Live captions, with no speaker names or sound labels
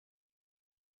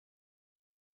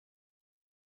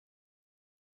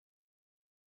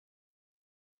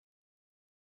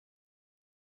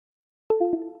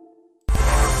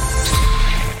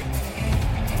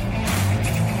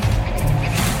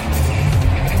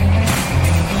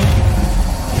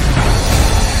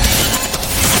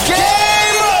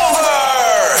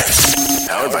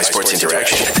Sports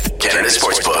Interaction, Canada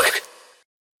Sportsbook.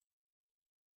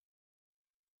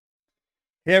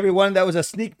 Hey everyone, that was a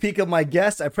sneak peek of my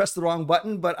guest. I pressed the wrong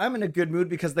button, but I'm in a good mood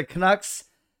because the Canucks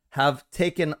have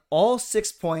taken all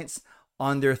 6 points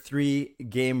on their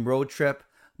 3-game road trip.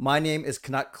 My name is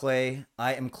Canuck Clay.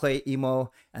 I am Clay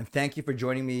Emo, and thank you for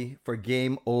joining me for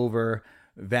Game Over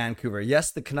Vancouver.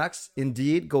 Yes, the Canucks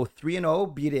indeed go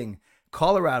 3-0, beating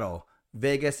Colorado,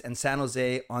 Vegas, and San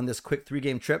Jose on this quick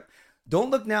 3-game trip.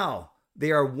 Don't look now. They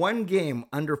are 1 game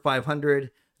under 500.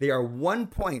 They are 1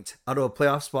 point out of a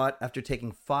playoff spot after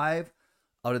taking 5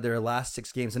 out of their last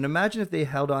 6 games. And imagine if they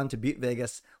held on to beat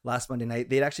Vegas last Monday night.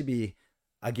 They'd actually be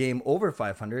a game over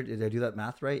 500. Did I do that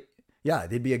math right? Yeah,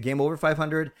 they'd be a game over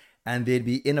 500 and they'd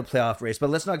be in a playoff race.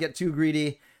 But let's not get too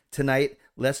greedy tonight.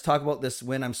 Let's talk about this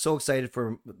win. I'm so excited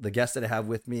for the guests that I have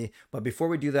with me. But before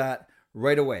we do that,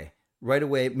 right away,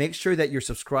 make sure that you're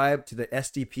subscribed to the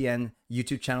SDPN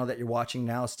YouTube channel that you're watching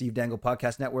now, Steve Dangle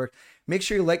Podcast Network. Make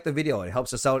sure you like the video. It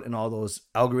helps us out in all those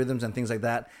algorithms and things like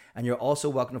that. And you're also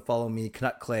welcome to follow me,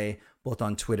 Canuck Clay, both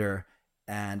on Twitter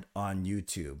and on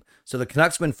YouTube. So the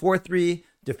Canucks win 4-3,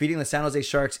 defeating the San Jose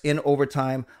Sharks in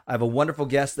overtime. I have a wonderful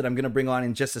guest that I'm going to bring on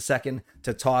in just a second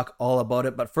to talk all about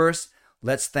it. But first,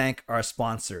 let's thank our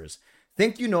sponsors.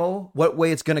 Think you know what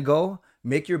way it's going to go?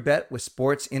 Make your bet with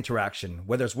Sports Interaction.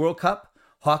 Whether it's World Cup,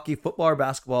 hockey, football, or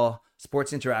basketball,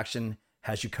 Sports Interaction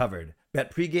has you covered.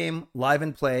 Bet pregame, live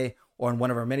and play, or on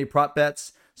one of our many prop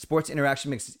bets. Sports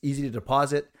Interaction makes it easy to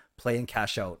deposit, play, and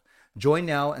cash out. Join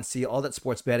now and see all that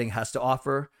sports betting has to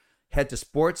offer. Head to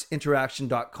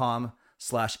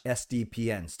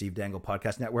sportsinteraction.com/SDPN, Steve Dangle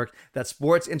Podcast Network. That's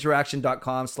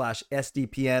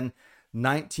sportsinteraction.com/SDPN.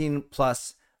 19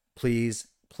 plus, please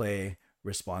play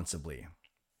responsibly.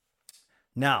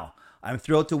 Now, I'm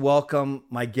thrilled to welcome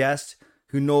my guest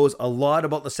who knows a lot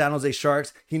about the San Jose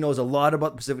Sharks. He knows a lot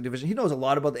about the Pacific Division. He knows a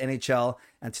lot about the NHL.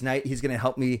 And tonight he's going to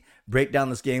help me break down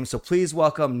this game. So please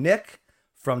welcome Nick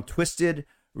from Twisted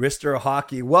Wrister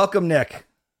Hockey. Welcome, Nick.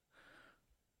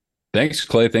 Thanks,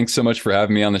 Clay. Thanks so much for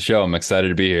having me on the show. I'm excited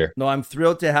to be here. No, I'm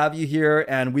thrilled to have you here.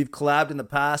 And we've collabed in the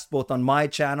past, both on my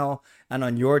channel and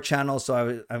on your channel.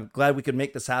 So I'm glad we could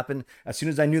make this happen. As soon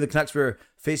as I knew the Canucks were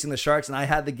facing the Sharks and I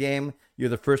had the game, you're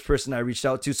the first person I reached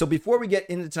out to. So before we get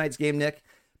into tonight's game, Nick,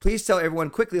 please tell everyone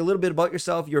quickly a little bit about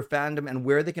yourself, your fandom, and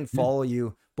where they can follow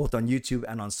you both on YouTube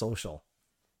and on social.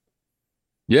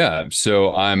 Yeah,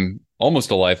 so I'm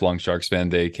almost a lifelong Sharks fan.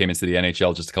 They came into the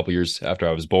NHL just a couple years after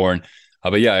I was born.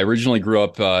 But yeah, I originally grew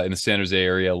up in the San Jose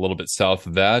area, a little bit south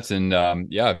of that. And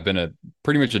yeah, I've been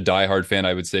pretty much a diehard fan,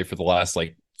 I would say, for the last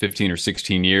 15 or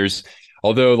 16 years.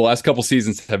 Although the last couple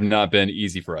seasons have not been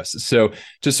easy for us. So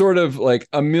to sort of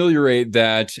ameliorate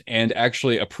that and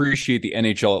actually appreciate the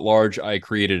NHL at large, I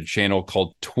created a channel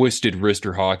called Twisted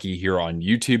Wrister Hockey here on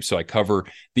YouTube. So I cover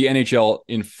the NHL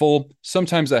in full.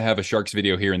 Sometimes I have a Sharks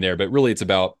video here and there, but really it's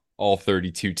about all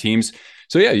 32 teams.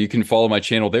 So yeah, you can follow my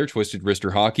channel there, Twisted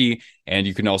Wrister Hockey, and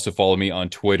you can also follow me on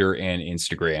Twitter and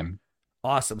Instagram.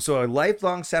 Awesome. So a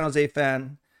lifelong San Jose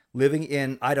fan living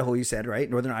in Idaho, you said, right?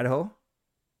 Northern Idaho?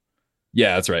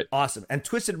 Yeah, that's right. Awesome. And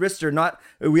Twisted Wrister,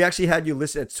 we actually had you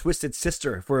listed as Twisted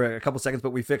Sister for a couple seconds, but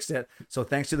we fixed it. So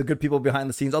thanks to the good people behind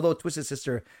the scenes. Although Twisted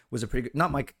Sister was a pretty good,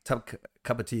 not my cup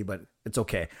of tea, but it's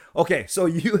okay. Okay, so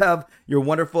you have your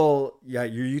wonderful, your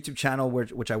YouTube channel,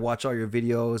 which I watch all your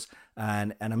videos,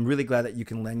 and I'm really glad that you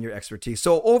can lend your expertise.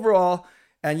 So overall,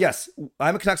 and yes,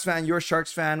 I'm a Canucks fan, you're a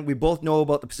Sharks fan. We both know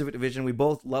about the Pacific Division. We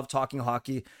both love talking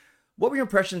hockey. What were your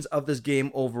impressions of this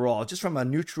game overall, just from a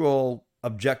neutral,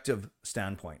 objective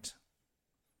standpoint?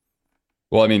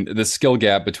 Well, I mean, the skill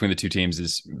gap between the two teams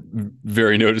is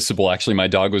very noticeable. Actually, my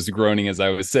dog was groaning as I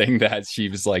was saying that. She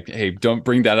was like, hey, don't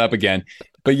bring that up again.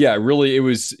 But yeah, really, it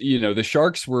was, the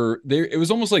Sharks were there. It was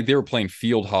almost like they were playing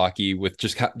field hockey with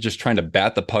just trying to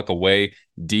bat the puck away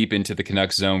deep into the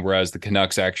Canucks zone, whereas the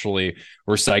Canucks actually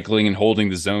were cycling and holding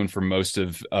the zone for most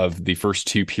of the first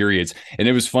 2 periods. And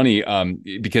it was funny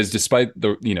because despite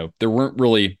there weren't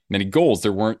really many goals,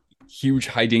 there weren't huge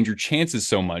high danger chances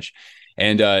so much.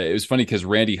 And it was funny because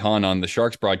Randy Hahn on the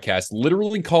Sharks broadcast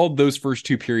literally called those first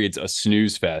 2 periods a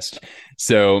snooze fest.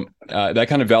 So that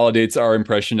kind of validates our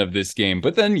impression of this game.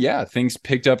 But then, yeah, things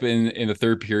picked up in the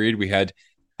third period. We had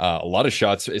a lot of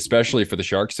shots, especially for the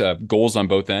Sharks, goals on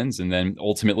both ends. And then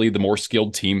ultimately the more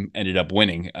skilled team ended up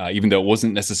winning, even though it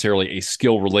wasn't necessarily a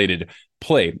skill-related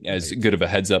play, as good of a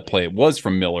heads-up play it was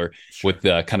from Miller, with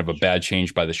kind of a bad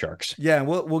change by the Sharks. Yeah,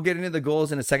 we'll get into the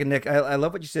goals in a second, Nick. I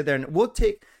love what you said there. And we'll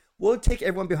take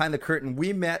everyone behind the curtain.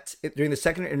 We met during the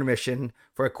second intermission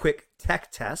for a quick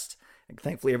tech test. And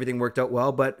thankfully, everything worked out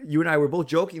well. But you and I were both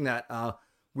joking that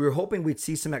we were hoping we'd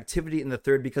see some activity in the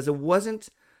third because it wasn't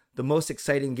the most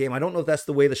exciting game. I don't know if that's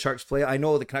the way the Sharks play. I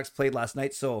know the Canucks played last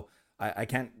night, so I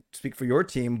can't speak for your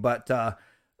team, but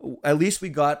at least we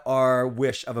got our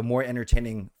wish of a more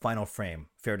entertaining final frame.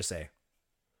 Fair to say.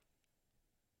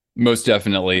 Most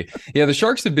definitely. Yeah, the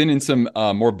Sharks have been in some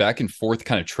more back and forth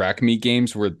kind of track meet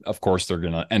games where, of course, they're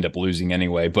going to end up losing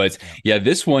anyway. But yeah,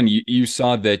 this one, you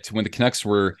saw that when the Canucks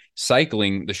were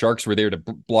cycling, the Sharks were there to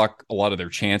block a lot of their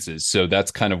chances. So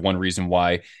that's kind of one reason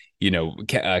why,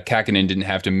 Kakinen didn't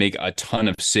have to make a ton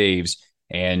of saves.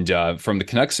 And from the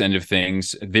Canucks end of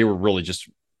things, they were really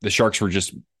the Sharks were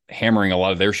just hammering a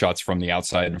lot of their shots from the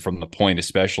outside and from the point,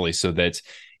 especially, so that,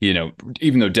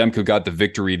 even though Demko got the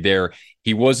victory there,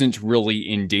 he wasn't really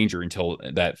in danger until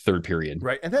that third period.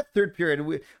 Right. And that third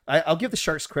period, I'll give the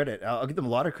Sharks credit. I'll give them a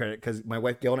lot of credit because my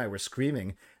wife Gail and I were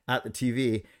screaming at the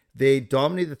TV. They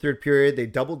dominated the third period. They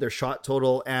doubled their shot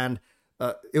total. And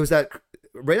it was that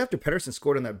right after Pettersson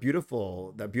scored on that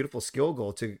beautiful skill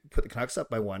goal to put the Canucks up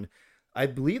by 1. I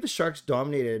believe the Sharks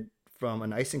dominated from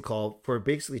an icing call for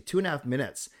basically 2.5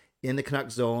 minutes in the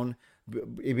Canucks zone,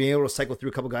 being able to cycle through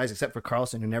a couple guys, except for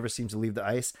Carlson, who never seems to leave the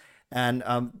ice. And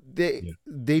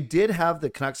they did have the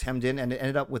Canucks hemmed in, and it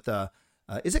ended up with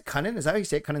is it Cunnin? Is that how you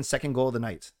say it? Cunning's second goal of the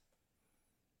night.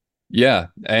 Yeah.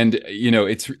 And,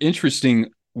 it's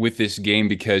interesting with this game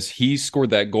because he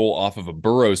scored that goal off of a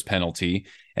Burrows penalty.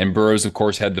 And Burrows, of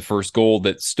course, had the first goal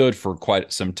that stood for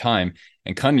quite some time.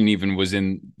 And Cunnin even was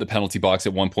in the penalty box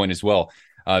at one point as well.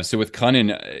 So with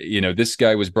Cunnin, this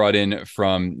guy was brought in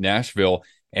from Nashville,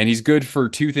 and he's good for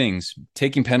two things: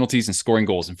 taking penalties and scoring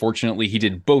goals. Unfortunately, he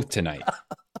did both tonight.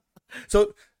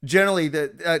 So generally,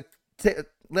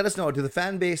 let us know. Do the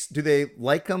fan base, do they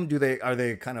like him? Are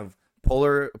they kind of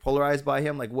polarized by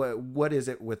him? Like what is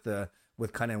it with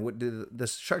Cunnin? What do the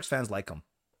Sharks fans like him?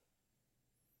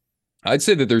 I'd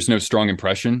say that there's no strong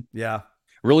impression. Yeah.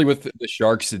 Really, with the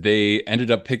Sharks, they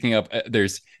ended up picking up.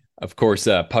 There's, of course,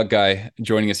 Puck Guy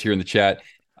joining us here in the chat.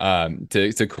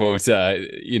 To quote,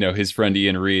 his friend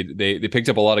Ian Reed, they picked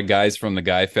up a lot of guys from the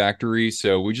Guy factory.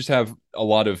 So we just have a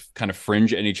lot of kind of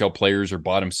fringe NHL players or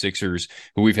bottom sixers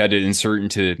who we've had to insert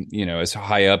into, as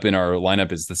high up in our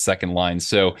lineup as the second line.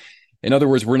 So in other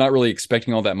words, we're not really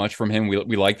expecting all that much from him.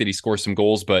 We like that he scores some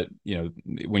goals, but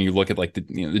when you look at like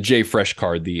the Jay Fresh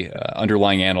card, the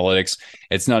underlying analytics,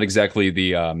 it's not exactly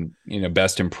the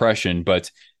best impression. But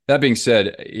that being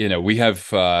said, we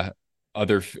have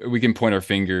we can point our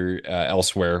finger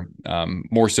elsewhere,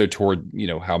 more so toward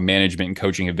how management and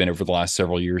coaching have been over the last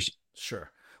several years. Sure.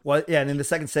 Well, yeah, and in the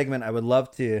second segment, I'd love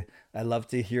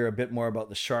to hear a bit more about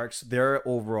the Sharks, their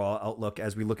overall outlook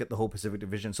as we look at the whole Pacific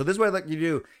Division. So this is what I'd like you to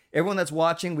do. Everyone that's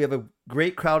watching, we have a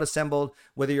great crowd assembled.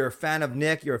 Whether you're a fan of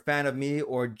Nick, you're a fan of me,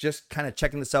 or just kind of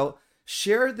checking this out,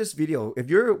 share this video. If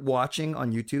you're watching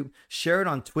on YouTube, share it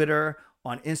on Twitter,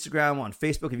 on Instagram, on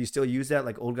Facebook, if you still use that,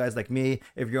 like old guys like me.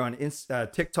 If you're on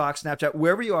TikTok, Snapchat,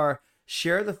 wherever you are,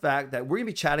 share the fact that we're going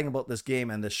to be chatting about this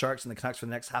game and the Sharks and the Canucks for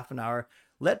the next half an hour.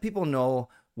 Let people know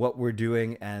what we're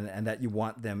doing and that you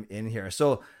want them in here.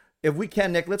 So if we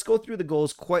can, Nick, let's go through the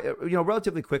goals quite,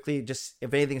 relatively quickly, just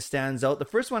if anything stands out. The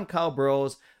first one, Kyle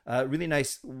Burrows, really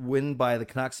nice win by the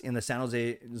Canucks in the San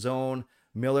Jose zone.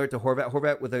 Miller to Horvat.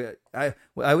 Horvat with I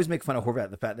always make fun of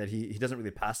Horvat, the fact that he doesn't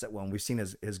really pass that well. And we've seen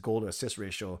his goal to assist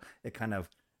ratio. It kind of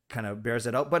bears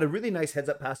it out. But a really nice heads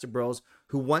up pass to Burrows,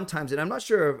 who one times, and I'm not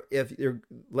sure if you're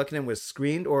looking at him was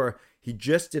screened or he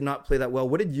just did not play that well.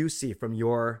 What did you see from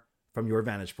your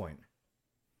vantage point?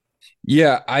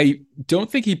 Yeah, I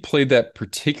don't think he played that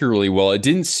particularly well. It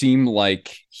didn't seem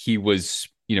like he was,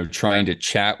 trying to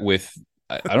chat with,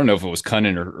 I don't know if it was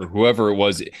Cunnin or whoever it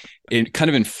was, kind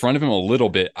of in front of him a little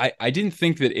bit. I didn't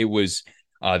think that it was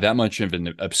that much of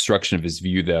an obstruction of his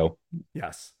view, though.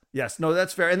 Yes. No,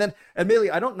 that's fair. And then,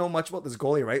 admittedly, I don't know much about this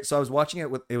goalie, right? So I was watching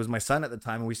it was my son at the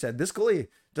time, and we said, this goalie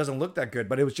doesn't look that good,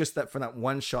 but it was just that from that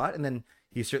one shot. And then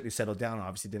he certainly settled down and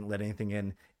obviously didn't let anything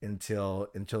in until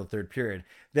the third period.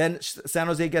 Then San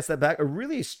Jose gets that back. A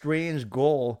really strange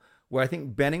goal where I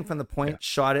think Benning from the point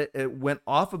shot it. It went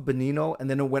off of Bonino, and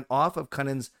then it went off of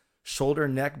Cunnin's shoulder,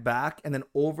 neck, back, and then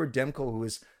over Demko, who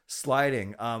was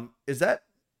sliding. Is that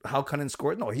how Cunnin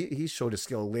scored? No, he showed his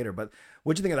skill later. But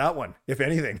what'd you think of that one, if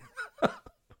anything?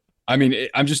 I mean,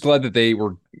 I'm just glad that they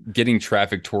were getting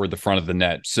traffic toward the front of the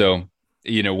net. So,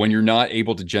 when you're not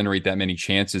able to generate that many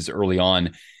chances early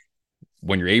on,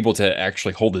 when you're able to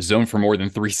actually hold the zone for more than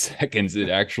 3 seconds, it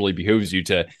actually behooves you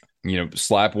to,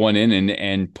 slap one in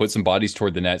and put some bodies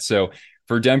toward the net. So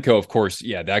for Demko, of course,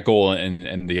 that goal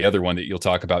and the other one that you'll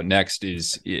talk about next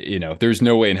is, there's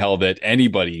no way in hell that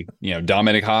anybody,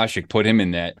 Dominic Hasek put him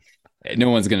in net. No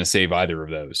one's going to save either of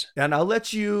those. And I'll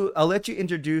let you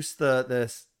introduce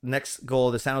the next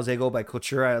goal, the San Jose goal by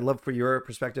Couture. I love for your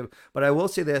perspective, but I will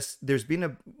say this: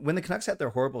 when the Canucks had their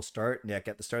horrible start, Nick,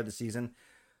 at the start of the season,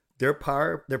 their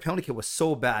penalty kill was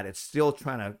so bad. It's still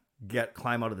trying to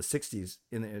climb out of the 60s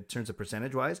in terms of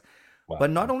percentage wise. Wow.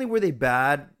 But not only were they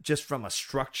bad just from a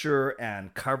structure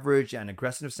and coverage and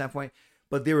aggressive standpoint,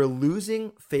 but they were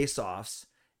losing faceoffs,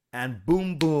 and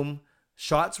boom, boom,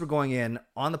 shots were going in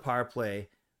on the power play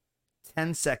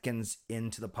 10 seconds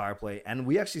into the power play. And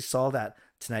we actually saw that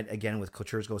tonight again with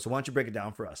Couture's goal. So why don't you break it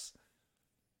down for us?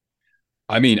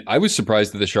 I mean, I was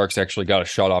surprised that the Sharks actually got a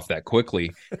shot off that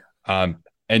quickly. And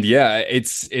yeah,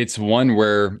 it's one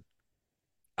where,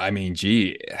 I mean,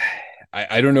 gee,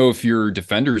 I don't know if your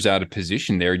defender's out of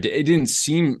position there. It didn't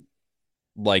seem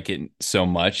like it so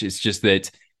much. It's just that,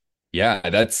 yeah,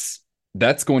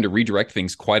 that's going to redirect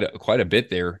things quite a bit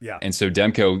there. Yeah. And so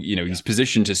Demko, he's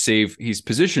positioned to save. He's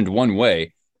positioned one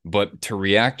way, but to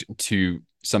react to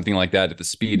something like that at the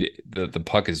speed that the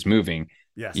puck is moving,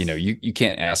 yes, you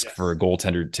can't ask for a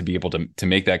goaltender to be able to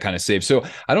make that kind of save. So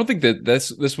I don't think that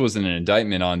this wasn't an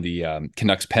indictment on the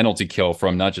Canucks penalty kill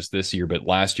from not just this year but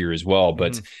last year as well.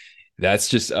 But that's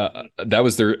just that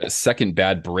was their second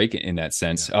bad break in that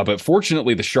sense. Yeah. But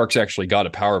fortunately, the Sharks actually got a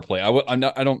power play.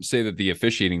 I don't say that the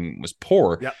officiating was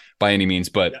poor by any means,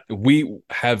 but we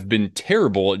have been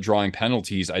terrible at drawing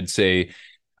penalties. I'd say,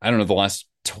 I don't know, the last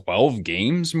 12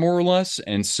 games more or less.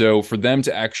 And so for them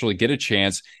to actually get a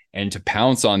chance and to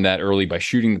pounce on that early by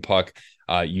shooting the puck,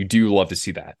 you do love to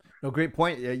see that. No, great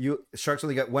point. Sharks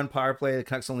only got one power play. The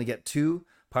Canucks only get two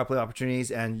power play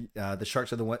opportunities, and the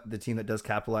Sharks are the team that does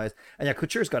capitalize. And yeah,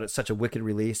 Couture's got such a wicked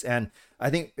release, and I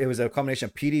think it was a combination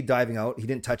of Petey diving out. He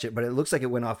didn't touch it, but it looks like it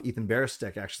went off Ethan Bear's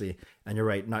stick actually. And you're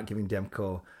right, not giving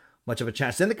Demko much of a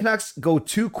chance. Then the Canucks go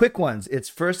two quick ones. It's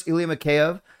first Ilya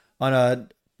Mikheyev on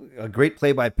a great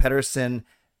play by Pettersson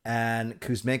and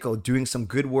Kuzmenko doing some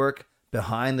good work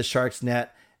behind the Sharks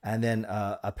net, and then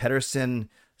a Pettersson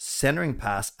centering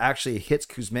pass actually hits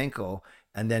Kuzmenko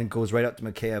and then goes right up to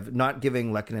Mikheyev, not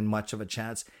giving Lehkonen much of a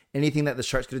chance. Anything that the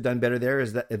Sharks could have done better there?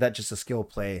 Is that just a skill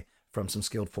play from some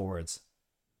skilled forwards?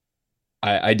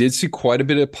 I did see quite a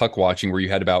bit of puck watching where you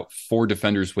had about 4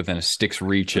 defenders within a stick's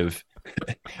reach of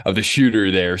the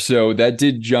shooter there. So that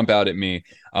did jump out at me.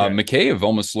 Mikheyev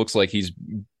almost looks like he's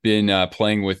been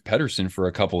playing with Pettersson for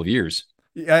a couple of years.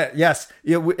 Yes.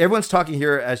 Everyone's talking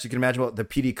here, as you can imagine, about the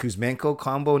PD Kuzmenko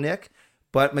combo, Nick.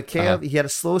 But Mikheyev, he had a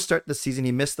slow start this season.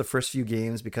 He missed the first few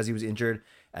games because he was injured.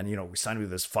 And, we signed him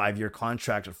with this 5-year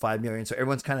contract of $5 million. So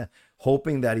everyone's kind of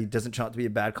hoping that he doesn't turn out to be a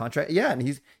bad contract. Yeah, and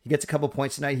he gets a couple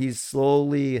points tonight. He's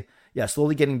slowly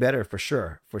getting better for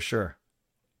sure.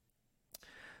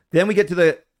 Then we get to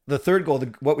the third goal,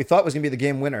 what we thought was going to be the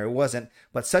game winner. It wasn't.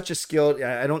 But such a skilled,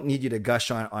 I don't need you to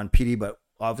gush on PD, but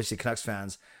obviously Canucks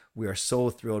fans, we are so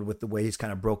thrilled with the way he's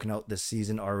kind of broken out this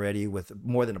season already with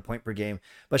more than a point per game.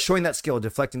 But showing that skill,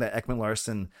 deflecting that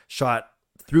Ekman-Larsson shot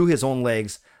through his own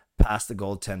legs past the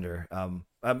goaltender.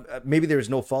 Maybe there was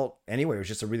no fault anyway. It was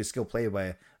just a really skilled play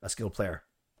by a skilled player.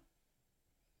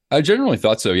 I generally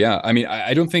thought so, yeah. I mean,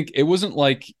 I don't think it wasn't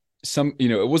like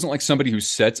it wasn't like somebody who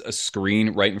sets a screen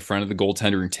right in front of the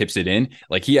goaltender and tips it in.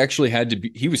 Like he actually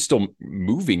he was still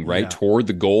moving toward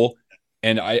the goal.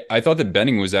 And I thought that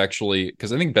Benning was actually,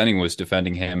 because I think Benning was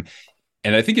defending him,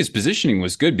 and I think his positioning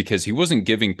was good because he wasn't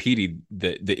giving Petey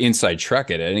the inside track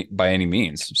by any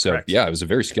means. So correct. Yeah, it was a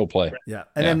very skilled play. Yeah,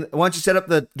 and then why don't you set up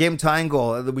the game tying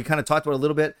goal? We kind of talked about it a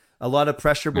little bit, a lot of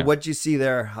pressure, but what did you see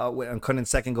there on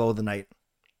Kunin's second goal of the night?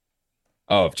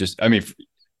 Oh, just, I mean,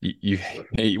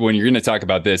 when you're going to talk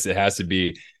about this, it has to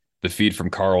be the feed from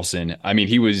Karlsson. I mean,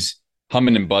 he was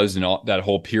humming and buzzing all that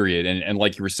whole period. And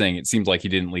like you were saying, it seemed like he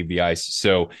didn't leave the ice.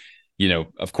 So,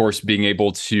 of course, being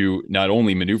able to not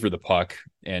only maneuver the puck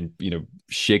and,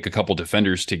 shake a couple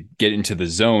defenders to get into the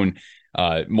zone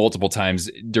multiple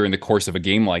times during the course of a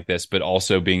game like this, but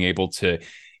also being able to,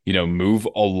 move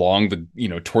along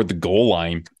toward the goal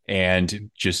line and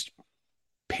just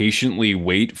patiently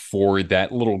wait for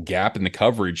that little gap in the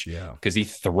coverage because he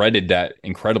threaded that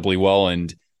incredibly well.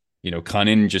 And,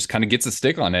 Kunin just kind of gets a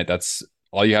stick on it. That's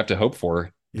all you have to hope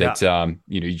for. That,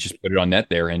 you just put it on net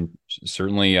there, and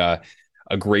certainly a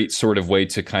great sort of way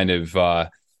to kind of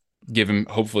give him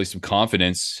hopefully some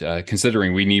confidence,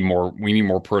 considering we need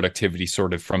more productivity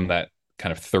sort of from that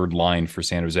kind of third line for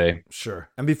San Jose. Sure.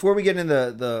 And before we get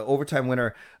into the overtime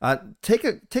winner, take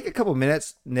a couple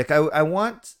minutes, Nick. I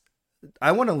want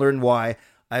to learn why.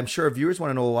 I'm sure viewers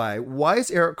want to know why. Why is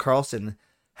Erik Karlsson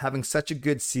having such a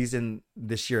good season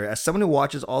this year? As someone who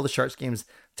watches all the Sharks games,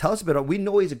 tell us about it. We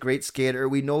know he's a great skater.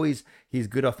 We know he's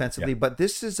good offensively, but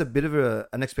this is a bit of an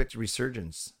unexpected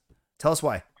resurgence. Tell us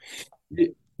why.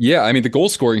 Yeah, I mean, the goal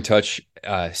scoring touch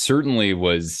certainly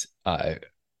was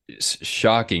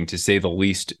shocking to say the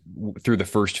least through the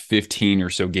first 15 or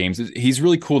so games. He's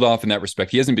really cooled off in that respect.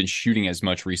 He hasn't been shooting as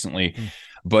much recently,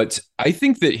 but I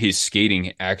think that his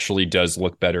skating actually does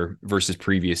look better versus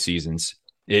previous seasons.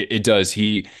 It does.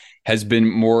 He has been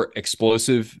more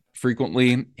explosive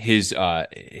frequently. His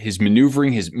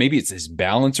maneuvering, his maybe it's his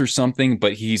balance or something,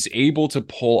 but he's able to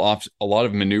pull off a lot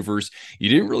of maneuvers you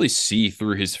didn't really see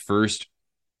through his first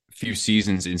few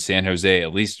seasons in San Jose,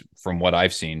 at least from what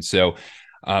I've seen. So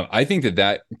I think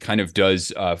that kind of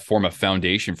does form a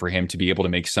foundation for him to be able to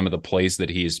make some of the plays that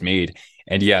he has made.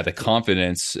 And yeah, the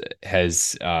confidence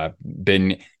has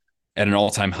been at an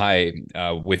all-time high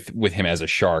with him as a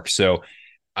Shark. So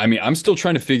I mean, I'm still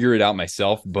trying to figure it out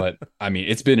myself, but I mean,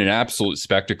 it's been an absolute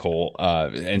spectacle.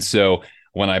 And so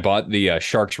when I bought the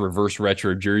Sharks reverse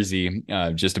retro jersey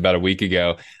just about a week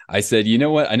ago, I said, you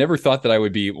know what? I never thought that I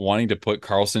would be wanting to put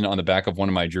Carlson on the back of one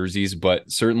of my jerseys,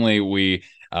 but certainly we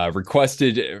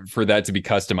requested for that to be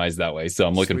customized that way. So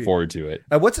I'm looking forward to it.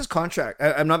 What's his contract?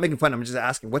 I'm not making fun. I'm just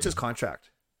asking. What's his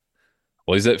contract?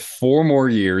 Well, he's at 4 more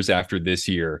years after this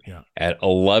year at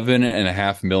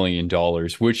 $11.5 million,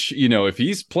 which, you know, if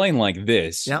he's playing like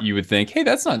this, you would think, hey,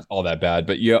 that's not all that bad.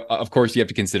 But yeah, of course, you have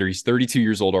to consider he's 32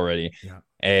 years old already. Yeah.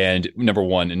 And number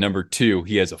one. And number two,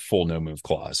 he has a full no move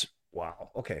clause. Wow.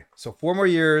 Okay. So 4 more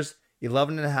years,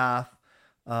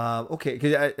 11.5. Okay.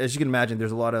 Because as you can imagine,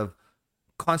 there's a lot of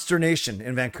consternation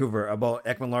in Vancouver about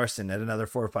Ekman Larsson at another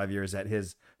 4 or 5 years at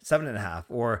his 7.5,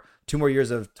 or 2 more years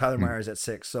of Tyler Myers at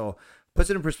 6. So puts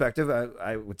it in perspective.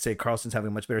 I would say Carlson's having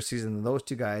a much better season than those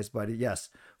two guys, but yes,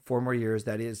 4 more years.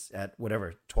 That is at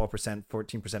whatever 12%,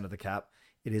 14% of the cap.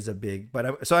 It is a big.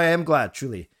 But so I am glad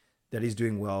truly that he's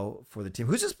doing well for the team.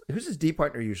 Who's his D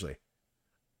partner usually?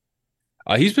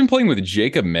 He's been playing with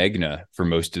Jacob Megna for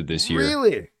most of this year.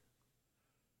 Really?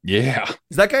 Yeah.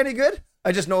 Is that guy any good?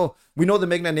 I just know we know the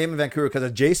Megna name in Vancouver because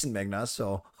of Jason Megna.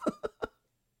 So.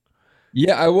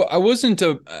 Yeah, I wasn't.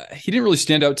 He didn't really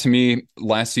stand out to me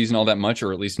last season all that much,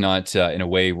 or at least not in a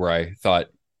way where I thought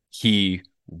he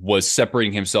was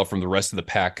separating himself from the rest of the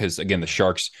pack. Because again, the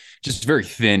Sharks just very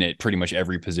thin at pretty much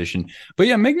every position. But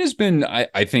yeah, Megna's been,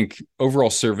 I think, overall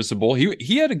serviceable.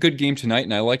 He had a good game tonight,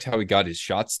 and I liked how he got his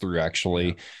shots through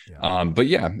actually. But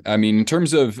yeah, I mean, in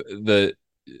terms of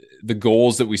the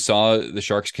goals that we saw the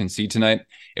Sharks concede tonight,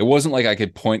 it wasn't like I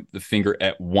could point the finger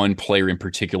at one player in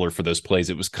particular for those plays.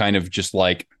 It was kind of just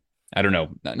like, I don't know,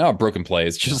 not a broken play.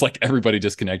 It's just like everybody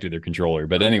disconnected their controller.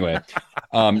 But anyway,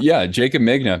 yeah, Jacob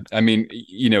Megna. I mean,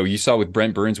 you know, you saw with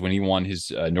Brent Burns when he won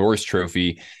his Norris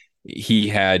Trophy, he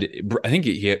had, I think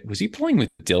was he playing with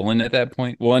Dylan at that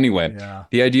point? Well, anyway,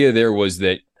 the idea there was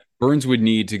that Burns would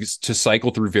need to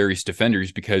cycle through various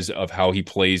defenders because of how he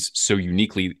plays so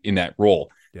uniquely in that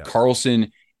role. Yeah.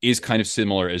 Carlson is kind of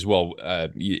similar as well,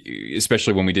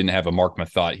 especially when we didn't have a Mark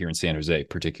Mathot here in San Jose,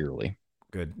 particularly.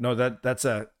 Good. No,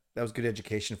 that was good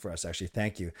education for us, actually.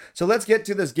 Thank you. So let's get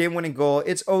to this game-winning goal.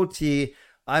 It's OT.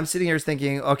 I'm sitting here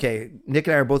thinking, okay, Nick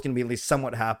and I are both going to be at least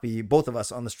somewhat happy, both of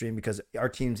us on the stream, because our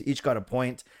teams each got a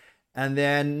point. And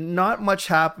then not much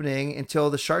happening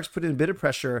until the Sharks put in a bit of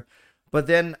pressure. But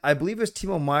then I believe it was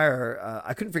Timo Meier.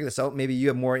 I couldn't figure this out. Maybe you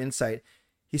have more insight.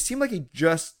 He seemed like he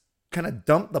just kind of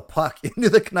dumped the puck into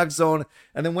the Canucks zone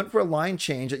and then went for a line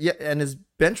change. Yeah, and his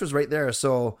bench was right there.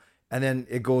 So, and then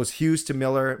it goes Hughes to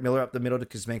Miller up the middle to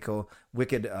Kuzmenko.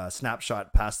 Wicked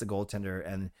snapshot past the goaltender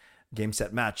and game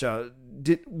set match.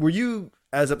 Were you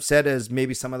as upset as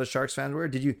maybe some other Sharks fans were?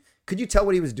 Could you tell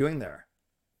what he was doing there?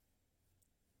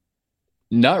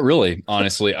 Not really,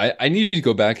 honestly. I needed to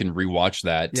go back and rewatch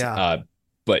that. Yeah.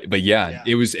 But yeah,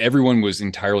 it was, everyone was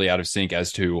entirely out of sync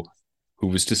as to who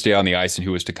was to stay on the ice and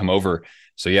who was to come over.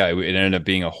 So yeah, it ended up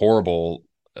being a horrible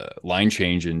line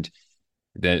change, and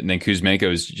then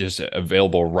Kuzmenko is just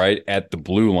available right at the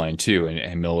blue line too,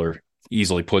 and Miller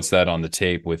easily puts that on the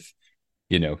tape with,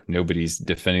 you know, nobody's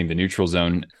defending the neutral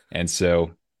zone, and so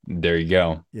there you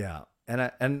go. Yeah,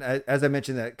 and as I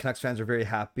mentioned, that Canucks fans are very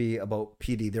happy about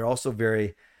PD. They're also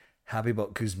very happy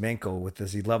about Kuzmenko with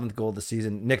his 11th goal of the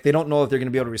season. Nick, they don't know if they're going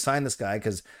to be able to resign this guy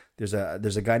because there's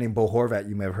a guy named Bo Horvat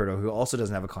you may have heard of who also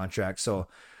doesn't have a contract. So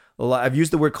I've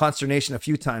used the word consternation a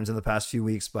few times in the past few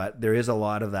weeks, but there is a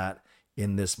lot of that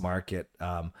in this market.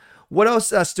 What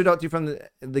else stood out to you from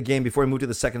the game before we move to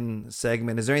the second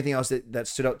segment? Is there anything else that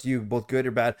stood out to you, both good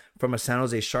or bad, from a San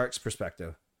Jose Sharks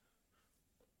perspective?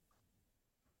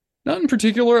 Not in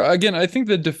particular. Again, I think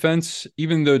the defense,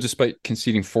 even though despite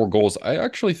conceding 4 goals, I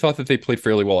actually thought that they played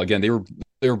fairly well. Again, they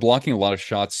were blocking a lot of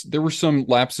shots. There were some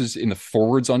lapses in the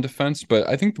forwards on defense, but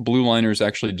I think the Blue Liners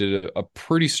actually did a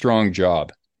pretty strong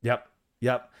job. Yep.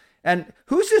 And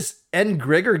who's this N.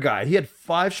 Gregor guy? He had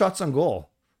 5 shots on goal.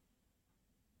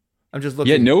 I'm just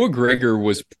looking. Yeah, Noah Gregor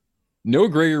was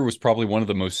probably one of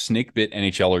the most snake bit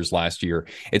NHLers last year.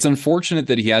 It's unfortunate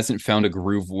that he hasn't found a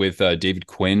groove with David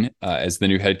Quinn as the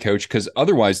new head coach, because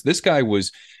otherwise this guy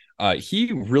was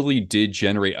he really did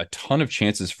generate a ton of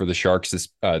chances for the Sharks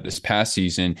this past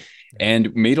season,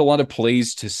 and made a lot of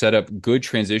plays to set up good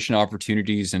transition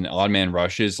opportunities and odd man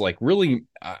rushes. Like really,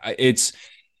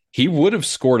 he would have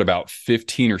scored about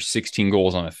 15 or 16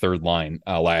 goals on a third line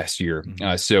last year.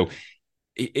 So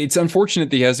it's unfortunate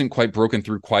that he hasn't quite broken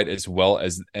through quite as well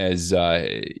as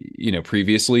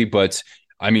previously. But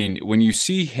I mean, when you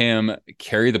see him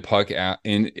carry the puck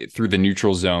in through the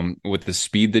neutral zone with the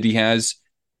speed that he has,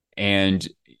 and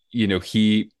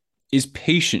he is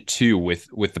patient too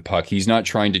with the puck. He's not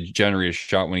trying to generate a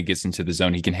shot when he gets into the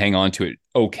zone. He can hang on to it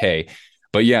okay.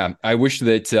 But yeah, I wish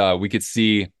that we could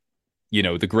see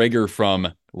the Gregor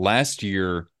from last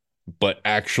year, but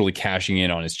actually cashing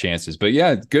in on his chances. But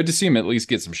yeah, good to see him at least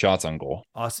get some shots on goal.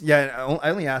 Awesome. Yeah, I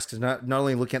only ask because not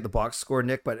only looking at the box score,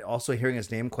 Nick, but also hearing his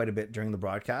name quite a bit during the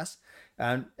broadcast.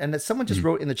 And that someone just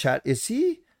wrote in the chat,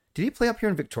 did he play up here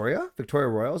in Victoria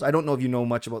Royals? I don't know if you know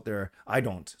much about I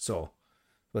don't. So,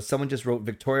 but someone just wrote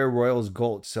Victoria Royals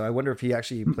Gold. So I wonder if he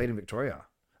actually played in Victoria.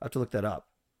 I have to look that up.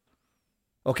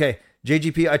 Okay,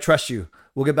 JGP, I trust you.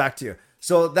 We'll get back to you.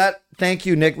 So thank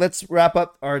you, Nick. Let's wrap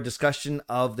up our discussion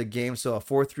of the game. So a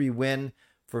 4-3 win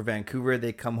for Vancouver.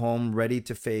 They come home ready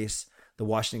to face the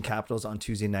Washington Capitals on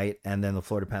Tuesday night, and then the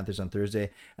Florida Panthers on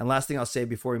Thursday. And last thing I'll say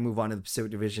before we move on to the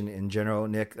Pacific Division in general,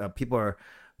 Nick, people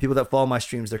that follow my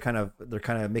streams, they're kind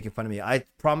of making fun of me. I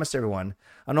promised everyone,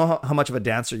 I don't know how much of a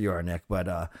dancer you are, Nick, but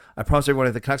I promised everyone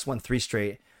if the Canucks won 3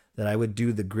 straight, that I would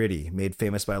do the gritty, made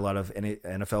famous by a lot of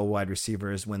NFL wide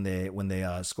receivers when they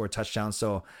score touchdowns.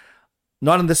 So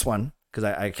not on this one, because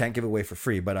I can't give it away for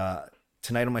free, but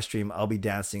tonight on my stream, I'll be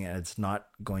dancing, and it's not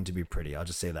going to be pretty. I'll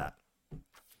just say that.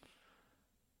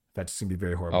 That's going to be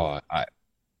very horrible.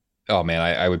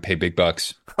 I would pay big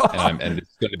bucks, and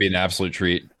it's going to be an absolute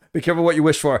treat. Be careful what you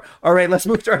wish for. All right, let's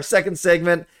move to our second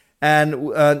segment. And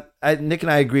Nick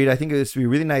and I agreed, I think this would be a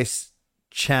really nice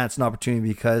chance and opportunity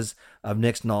because of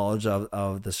Nick's knowledge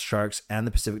of the Sharks and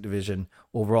the Pacific Division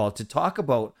overall to talk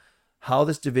about how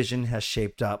this division has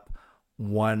shaped up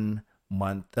 1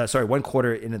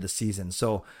 quarter into the season.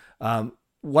 So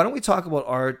why don't we talk about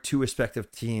our 2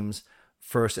 respective teams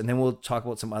first, and then we'll talk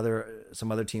about some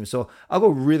other teams. So I'll go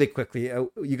really quickly.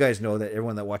 You guys know that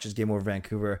everyone that watches Game Over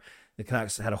Vancouver, the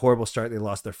Canucks had a horrible start. They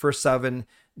lost their first 7,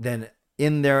 then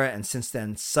in there, and since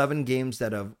then 7 games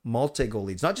that have multi-goal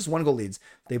leads, not just 1-goal leads.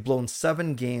 They've blown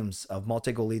 7 games of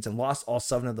multi-goal leads and lost all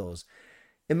 7 of those.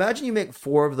 Imagine you make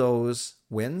 4 of those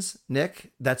wins,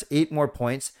 Nick. That's 8 more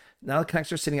points. Now the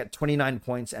Canucks are sitting at 29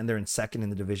 points, and they're in second in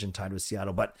the division, tied with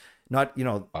Seattle. But not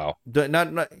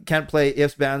can't play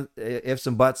ifs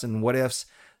and buts and what ifs.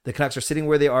 The Canucks are sitting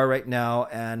where they are right now,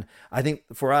 and I think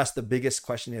for us the biggest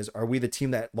question is: are we the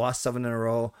team that lost 7 in a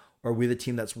row, or are we the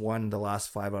team that's won the last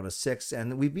 5 out of 6?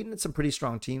 And we've beaten some pretty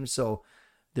strong teams, so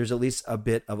there's at least a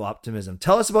bit of optimism.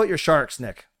 Tell us about your Sharks,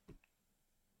 Nick.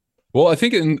 Well, I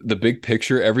think in the big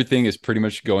picture, everything is pretty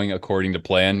much going according to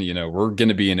plan. We're going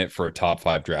to be in it for a top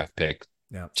 5 draft pick.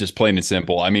 Yeah. Just plain and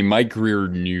simple. I mean, Mike Grier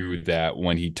knew that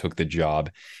when he took the job.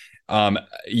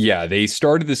 They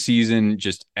started the season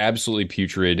just absolutely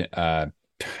putrid. I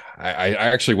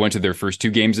actually went to their first 2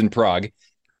 games in Prague.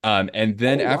 And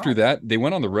then after that, they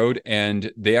went on the road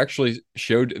and they actually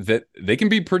showed that they can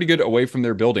be pretty good away from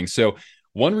their building. So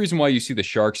one reason why you see the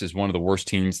Sharks as one of the worst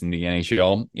teams in the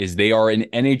NHL is they are an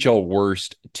NHL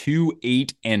worst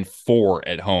 2-8-4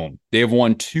 at home. They have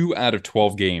won 2 out of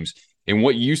 12 games in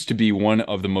what used to be one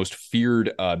of the most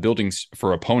feared buildings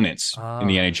for opponents in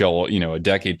the NHL, a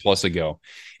decade plus ago.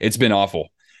 It's been awful.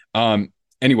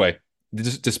 Anyway,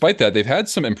 despite that, they've had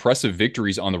some impressive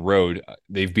victories on the road.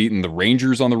 They've beaten the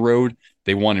Rangers on the road.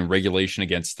 They won in regulation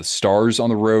against the Stars on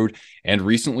the road. And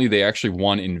recently they actually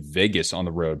won in Vegas on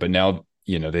the road. But now,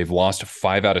 they've lost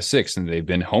 5 out of 6 and they've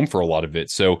been home for a lot of it.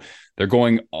 So they're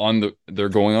going on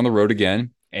the road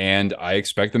again. And I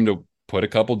expect them to put a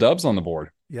couple dubs on the board.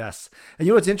 Yes. And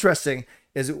you know what's interesting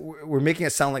is we're making it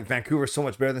sound like Vancouver is so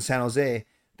much better than San Jose.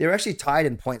 They were actually tied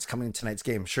in points coming into tonight's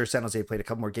game. Sure, San Jose played a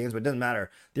couple more games, but it doesn't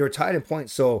matter. They were tied in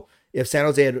points. So if San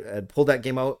Jose had pulled that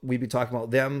game out, we'd be talking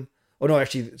about them. Oh, no,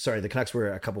 actually, sorry. The Canucks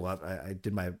were a couple up. I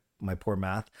did my poor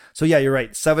math. So yeah, you're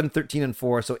right. 7, 13, and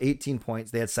 4. So 18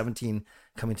 points. They had 17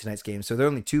 coming tonight's game. So they're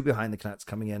only 2 behind the Canucks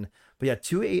coming in. But yeah,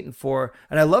 2, 8, and 4.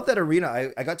 And I love that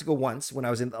arena. I got to go once when I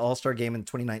was in the All-Star game in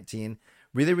 2019.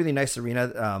 Really, really nice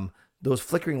arena. those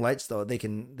flickering lights, though, they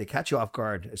catch you off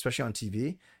guard, especially on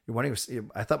TV. You're wondering,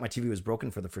 I thought my TV was broken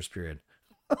for the first period.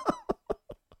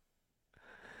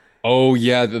 Oh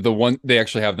yeah, the one they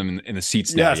actually have them in the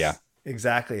seats now. Yes, Yeah.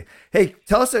 exactly. Hey,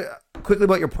 tell us quickly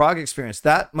about your Prague experience.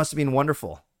 That must have been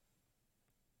wonderful.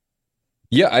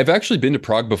 Yeah, I've actually been to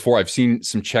Prague before. I've seen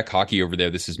some Czech hockey over there.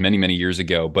 This is many, many years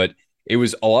ago, but it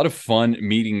was a lot of fun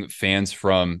meeting fans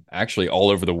from actually all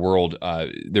over the world.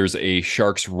 There's a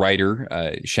Sharks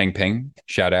writer, Sheng Peng,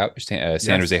 shout out,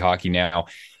 San Jose Hockey now,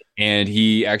 and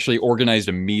he actually organized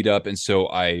a meetup. And so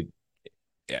I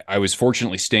was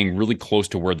fortunately staying really close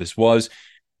to where this was,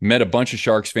 met a bunch of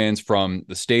Sharks fans from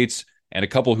the States and a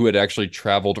couple who had actually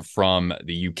traveled from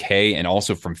the UK and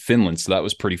also from Finland. So that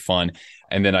was pretty fun.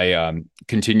 And then I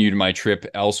continued my trip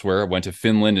elsewhere. I went to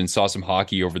Finland and saw some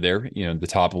hockey over there, the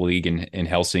top league in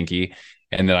Helsinki.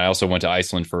 And then I also went to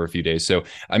Iceland for a few days. So,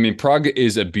 I mean, Prague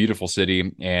is a beautiful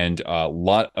city and a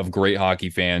lot of great hockey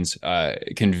fans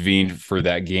convened for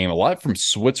that game. A lot from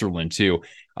Switzerland, too.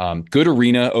 Good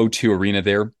arena, O2 Arena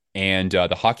there. And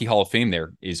the Hockey Hall of Fame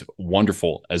there is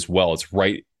wonderful as well. It's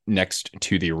right next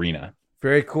to the arena.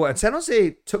 Very cool. And San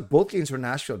Jose took both games from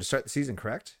Nashville to start the season,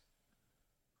 correct?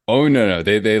 Oh, no.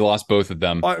 They lost both of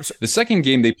them. Oh, so- the second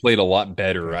game, they played a lot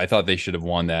better. I thought they should have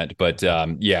won that. But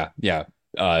yeah.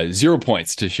 0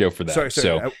 points to show for that. Sorry.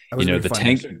 So, the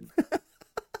tank.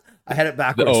 I had it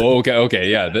backwards. Oh,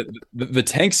 okay. Yeah. The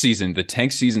tank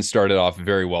season started off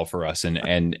very well for us.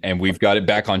 And we've got it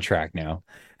back on track now.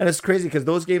 And it's crazy because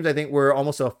those games, I think, were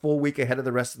almost a full week ahead of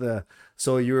the rest of the.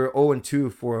 So you were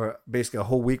 0-2 for basically a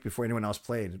whole week before anyone else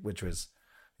played, which was,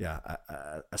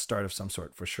 a start of some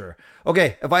sort for sure.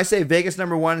 Okay, if I say Vegas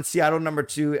number 1, Seattle number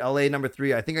 2, LA number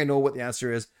 3, I think I know what the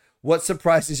answer is. What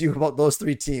surprises you about those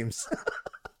 3 teams?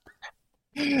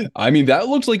 I mean, that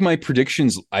looked like my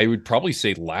predictions. I would probably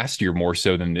say last year more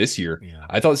so than this year. Yeah.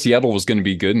 I thought Seattle was going to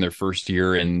be good in their first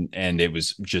year, and it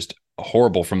was just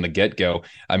horrible from the get-go.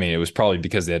 I mean, it was probably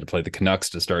because they had to play the Canucks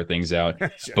to start things out.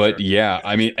 But yeah,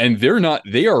 I mean, and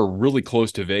they are really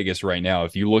close to Vegas right now.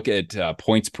 If you look at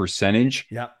points percentage,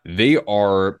 they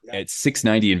are at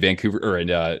 690 in Vancouver,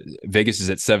 or Vegas is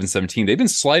at 717. They've been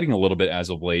sliding a little bit as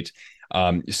of late.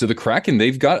 So the Kraken,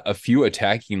 they've got a few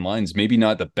attacking lines, maybe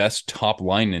not the best top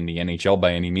line in the NHL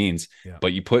by any means,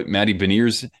 but you put Matty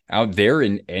Beniers out there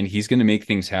and he's going to make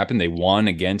things happen. They won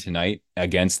again tonight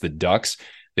against the Ducks.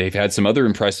 They've had some other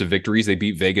impressive victories. They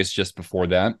beat Vegas just before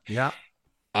that. Yeah.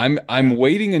 I'm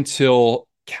waiting until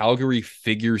Calgary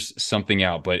figures something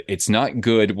out, but it's not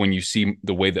good when you see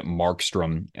the way that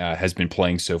Markstrom has been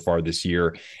playing so far this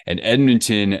year, and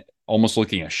Edmonton almost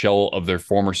looking a shell of their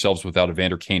former selves without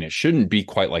Evander Kane. It shouldn't be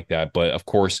quite like that, but of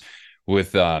course,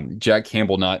 with Jack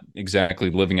Campbell not exactly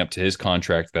living up to his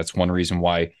contract, that's one reason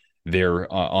why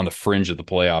they're on the fringe of the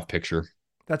playoff picture.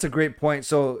 That's a great point.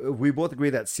 So we both agree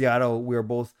that Seattle, we are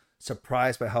both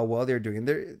surprised by how well they're doing.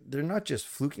 They're not just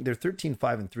fluking. They're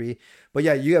 13-5-3. But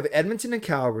yeah, you have Edmonton and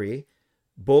Calgary,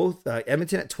 both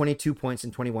Edmonton at 22 points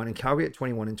and 21, and Calgary at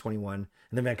 21 and 21, and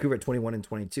then Vancouver at 21 and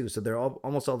 22. So they're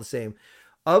almost all the same.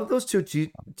 Of those two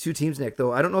teams, Nick,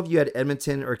 though, I don't know if you had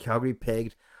Edmonton or Calgary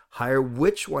pegged higher.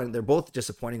 Which one? They're both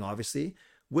disappointing, obviously.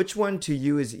 Which one to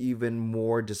you is even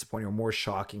more disappointing or more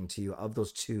shocking to you of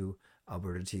those two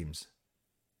Alberta teams?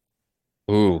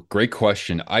 Ooh, great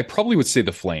question. I probably would say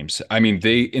the Flames. I mean,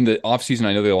 in the offseason,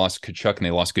 I know they lost Kachuk and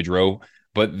they lost Gaudreau,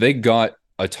 but they got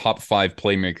a top 5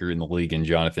 playmaker in the league in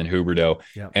Jonathan Huberdeau.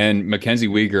 Yep. And Mackenzie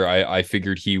Weegar, I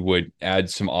figured he would add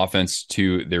some offense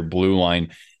to their blue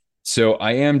line. So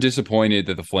I am disappointed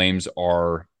that the Flames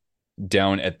are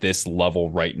down at this level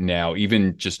right now,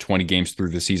 even just 20 games through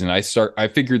the season. I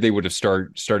figured they would have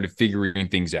started figuring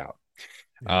things out.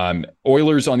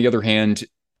 Oilers, on the other hand,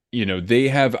 they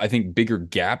have, I think, bigger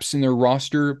gaps in their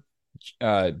roster,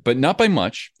 but not by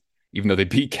much, even though they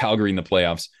beat Calgary in the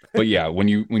playoffs. But yeah, when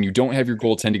you don't have your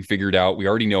goaltending figured out, we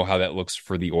already know how that looks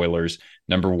for the Oilers,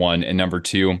 number one. And number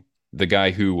two, the guy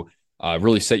who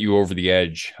really set you over the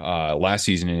edge last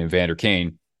season in Evander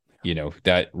Kane,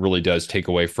 that really does take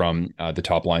away from the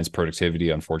top line's productivity,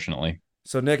 unfortunately.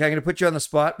 So, Nick, I'm going to put you on the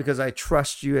spot because I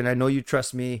trust you and I know you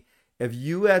trust me. If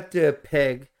you had to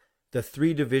peg the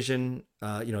 3 divisional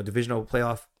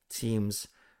playoff teams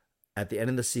at the end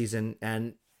of the season,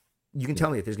 and you can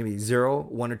tell me if there's going to be 0,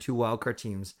 1, or 2 wildcard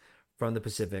teams from the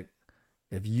Pacific.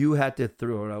 If you had to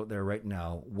throw it out there right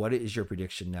now, what is your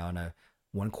prediction now in a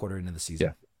 1 quarter into the season?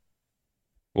 Yeah.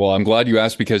 Well, I'm glad you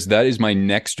asked because that is my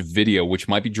next video, which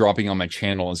might be dropping on my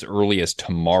channel as early as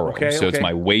tomorrow. So it's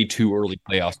my way too early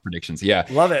playoffs predictions. Yeah.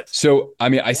 Love it. So, I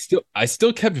mean, I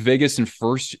still kept Vegas in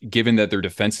first, given that their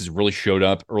defense has really showed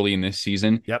up early in this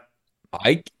season. Yep.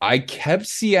 I kept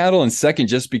Seattle in second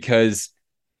just because,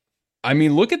 I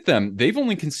mean, look at them. They've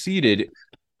only conceded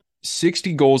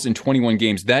 60 goals in 21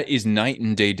 games. That is night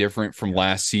and day different from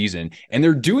last season. And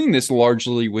they're doing this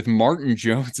largely with Martin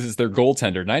Jones as their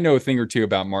goaltender. And I know a thing or two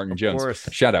about Martin Jones. Course.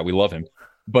 Shout out. We love him.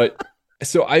 But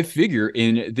so I figure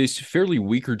in this fairly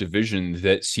weaker division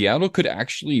that Seattle could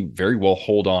actually very well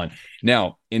hold on.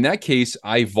 Now, in that case,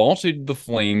 I vaulted the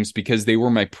Flames because they were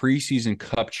my preseason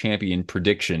cup champion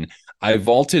prediction. I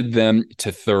vaulted them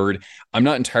to third. I'm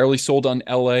not entirely sold on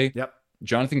LA. Yep.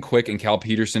 Jonathan Quick and Cal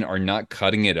Peterson are not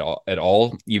cutting it at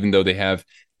all, even though they have,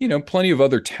 plenty of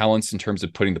other talents in terms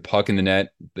of putting the puck in the net.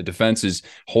 The defense is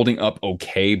holding up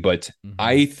okay, but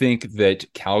I think that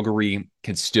Calgary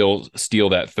can still steal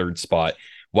that third spot.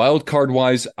 Wild card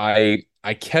wise, I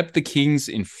kept the Kings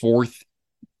in fourth.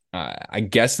 I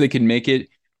guess they can make it.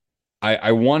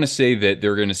 I want to say that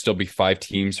there are going to still be 5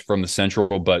 teams from the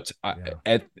Central, but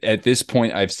at this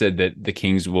point, I've said that the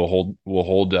Kings will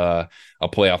hold a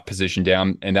playoff position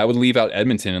down, and that would leave out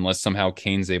Edmonton unless somehow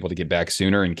Kane's able to get back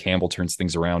sooner and Campbell turns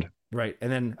things around. Right,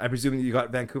 and then I presume you got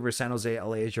Vancouver, San Jose,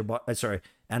 LA as your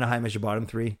Anaheim as your bottom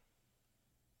 3.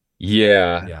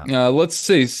 Yeah. Let's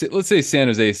say San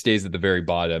Jose stays at the very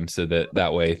bottom, so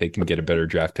that way they can get a better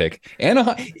draft pick.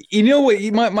 Anaheim, you know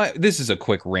what? This is a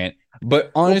quick rant.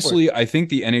 But honestly, I think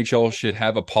the NHL should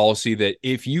have a policy that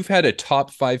if you've had a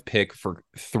top 5 pick for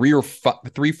 3, 4,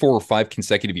 or 5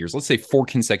 consecutive years, let's say 4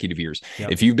 consecutive years,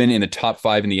 if you've been in the top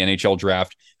 5 in the NHL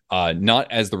draft,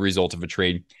 not as the result of a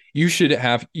trade, you should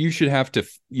have to,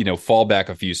 fall back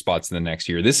a few spots in the next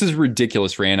year. This is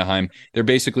ridiculous for Anaheim. They're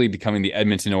basically becoming the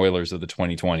Edmonton Oilers of the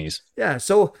 2020s. Yeah.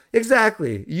 So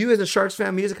exactly, you as a Sharks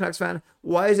fan, me as a Canucks fan,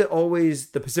 why is it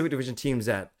always the Pacific Division teams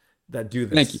that do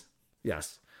this? Thank you.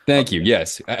 Yes. Thank you.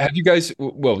 Yes. Have you guys?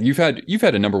 Well, you've had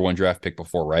a number 1 draft pick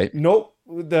before, right? Nope.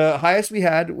 The highest we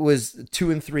had was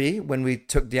 2 and 3 when we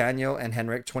took Daniel and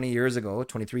Henrik 23 years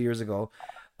ago.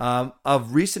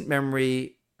 Of recent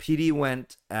memory, PD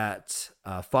went at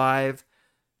 5.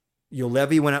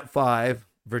 Yolevi went at 5.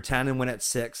 Virtanen went at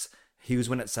 6. Hughes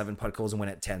went at 7. Podkolzin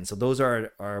went at 10. So those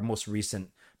are our most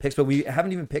recent picks, but we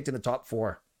haven't even picked in the top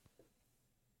 4.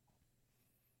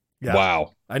 Yeah.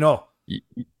 Wow. I know.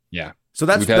 Yeah. So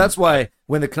that's why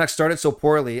when the Canucks started so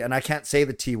poorly, and I can't say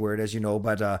the T word, as you know,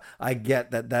 but I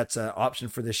get that that's an option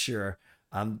for this year.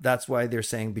 That's why they're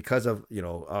saying, because of,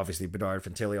 obviously Bedard,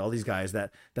 Fantilli, all these guys,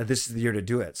 that this is the year to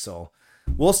do it. So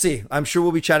we'll see. I'm sure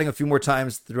we'll be chatting a few more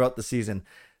times throughout the season.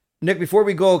 Nick, before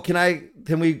we go,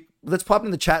 let's pop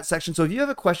in the chat section. So if you have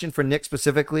a question for Nick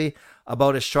specifically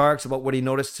about his Sharks, about what he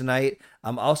noticed tonight,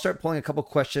 I'll start pulling a couple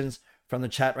questions from the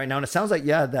chat right now. And it sounds like,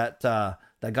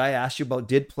 that guy asked you about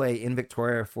did play in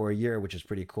Victoria for a year, which is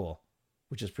pretty cool.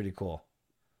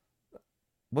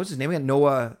 What's his name again?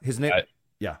 Noah. His name.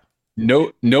 Yeah.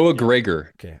 Noah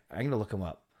Gregor. Okay. I'm going to look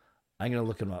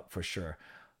him up for sure.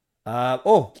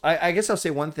 I guess I'll say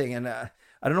one thing. And I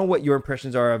don't know what your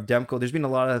impressions are of Demko. There's been a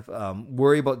lot of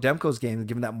worry about Demko's game,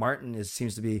 given that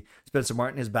Spencer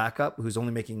Martin, his backup, who's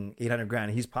only making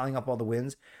 $800,000. He's piling up all the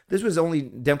wins. This was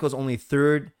Demko's only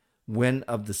 3rd win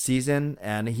of the season,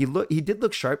 and he did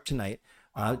look sharp tonight.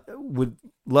 Would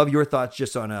love your thoughts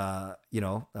just on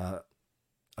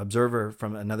observer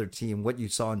from another team, what you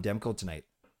saw in Demko tonight.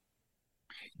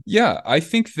 Yeah, I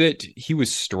think that he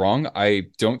was strong. I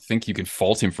don't think you can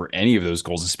fault him for any of those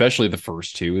goals, especially the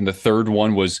first 2. And the third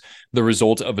one was the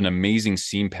result of an amazing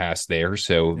seam pass there.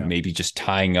 So maybe just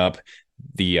tying up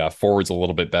the forwards a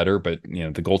little bit better, but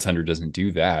the goaltender doesn't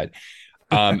do that.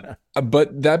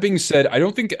 But that being said, I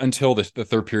don't think until the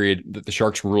third period that the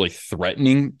Sharks were really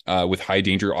threatening with high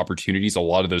danger opportunities. A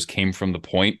lot of those came from the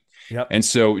point. Yep. And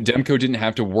so Demko didn't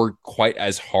have to work quite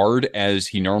as hard as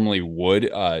he normally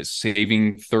would,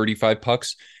 saving 35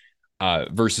 pucks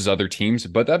versus other teams.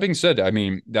 But that being said, I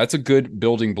mean, that's a good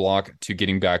building block to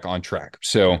getting back on track.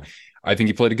 So I think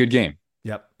he played a good game.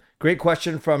 Yep. Great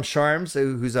question from Sharms,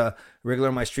 who's a regular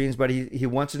on my streams, but he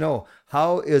wants to know,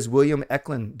 how is William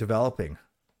Eklund developing?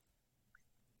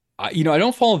 I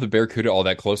don't follow the Barracuda all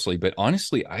that closely, but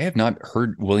honestly, I have not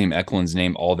heard William Eklund's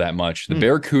name all that much. The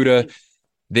Barracuda,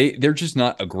 they're just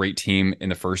not a great team in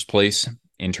the first place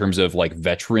in terms of like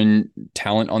veteran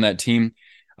talent on that team.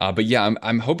 But yeah,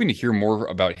 I'm hoping to hear more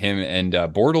about him and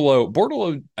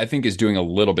Bordeleau, I think, is doing a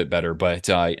little bit better, but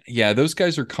those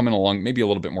guys are coming along maybe a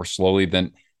little bit more slowly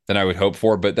than I would hope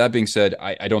for. But that being said,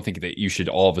 I don't think that you should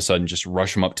all of a sudden just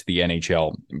rush them up to the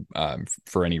NHL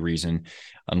for any reason,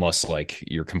 unless like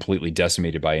you're completely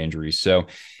decimated by injuries. So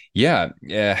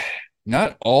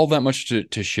not all that much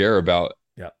to share about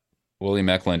William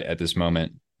Eklund at this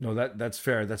moment. No, that's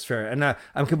fair. That's fair. And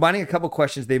I'm combining a couple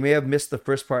questions. They may have missed the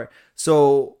first part.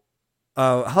 So,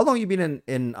 how long you been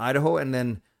in Idaho, and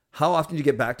then how often do you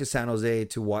get back to San Jose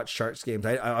to watch Sharks games?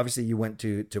 I obviously you went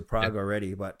to Prague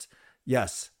already, but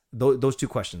yes, those two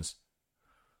questions.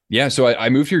 Yeah, so I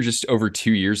moved here just over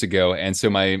 2 years ago, and so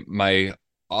my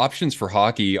options for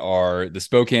hockey are the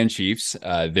Spokane Chiefs.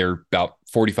 They're about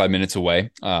 45 minutes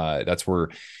away. That's where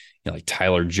like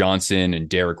Tyler Johnson and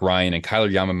Derek Ryan and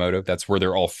Kyler Yamamoto. That's where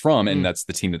they're all from, and that's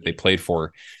the team that they played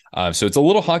for. So it's a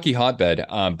little hockey hotbed.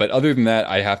 But other than that,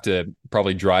 I have to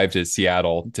probably drive to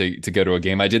Seattle to go to a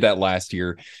game. I did that last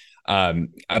year.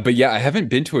 But yeah, I haven't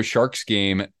been to a Sharks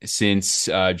game since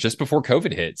just before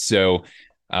COVID hit. So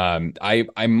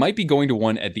I might be going to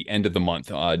one at the end of the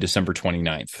month, December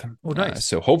 29th. Oh, nice.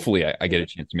 So hopefully I get a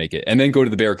chance to make it, and then go to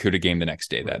the Barracuda game the next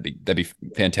day. That'd be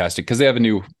fantastic, because they have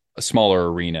a smaller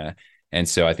arena, and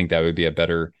so I think that would be a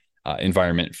better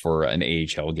environment for an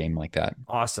AHL game like that.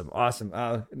 Awesome.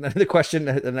 Another question,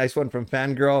 a nice one from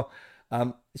Fangirl.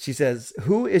 She says,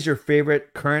 "Who is your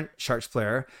favorite current Sharks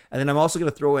player?" And then I'm also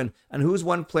going to throw in, and who's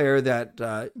one player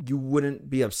that you wouldn't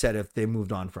be upset if they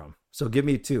moved on from? So give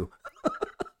me two.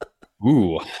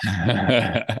 Ooh.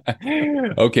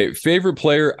 Okay. Favorite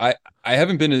player. I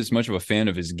haven't been as much of a fan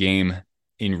of his game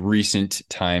in recent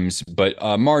times, but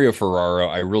Mario Ferraro,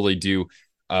 I really do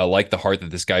like the heart that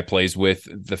this guy plays with.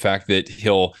 The fact that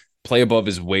he'll play above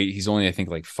his weight. He's only, I think,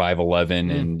 like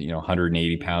 5'11" and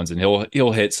 180 pounds, and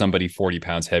he'll hit somebody 40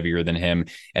 pounds heavier than him.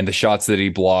 And the shots that he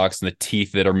blocks and the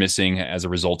teeth that are missing as a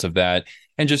result of that,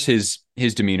 and just his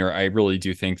demeanor, I really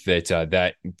do think that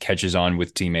that catches on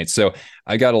with teammates. So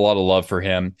I got a lot of love for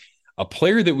him. A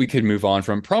player that we could move on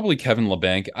from, probably Kevin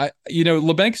Labanc.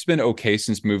 Labanc's been okay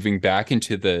since moving back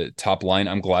into the top line.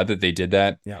 I'm glad that they did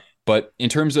that. Yeah. But in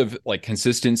terms of like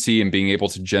consistency and being able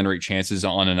to generate chances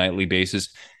on a nightly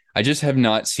basis, I just have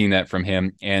not seen that from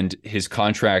him. And his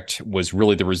contract was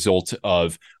really the result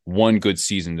of one good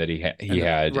season that he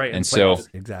had. Right. And so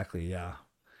exactly. Yeah.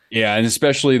 Yeah, and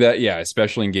especially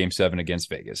in Game 7 against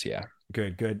Vegas. Yeah,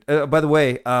 Good. By the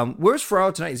way, where's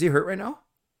Ferraro tonight? Is he hurt right now?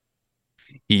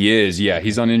 he is. Yeah,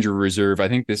 he's on injury reserve. I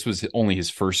think this was only his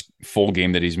first full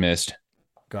game that he's missed.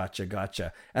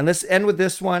 Gotcha. And let's end with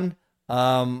this one.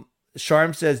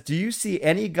 Sharm says, "Do you see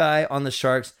any guy on the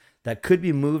Sharks that could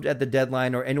be moved at the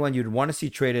deadline, or anyone you'd want to see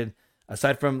traded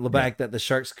aside from Labanc that the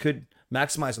Sharks could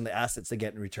maximize on the assets they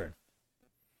get in return?"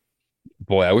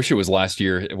 Boy, I wish it was last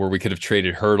year where we could have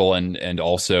traded Hurdle and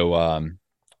also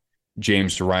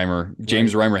James Reimer.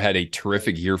 James Reimer had a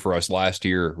terrific year for us last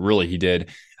year. Really, he did.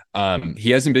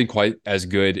 He hasn't been quite as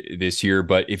good this year,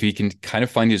 but if he can kind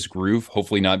of find his groove,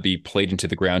 hopefully not be played into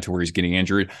the ground to where he's getting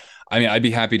injured. I mean, I'd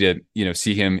be happy to,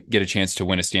 see him get a chance to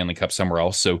win a Stanley Cup somewhere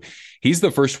else. So he's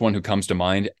the first one who comes to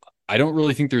mind. I don't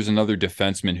really think there's another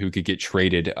defenseman who could get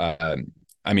traded.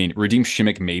 Radim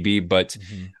Shimmick maybe, but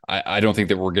I don't think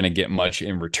that we're going to get much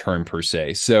in return per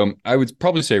se. So I would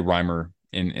probably say Reimer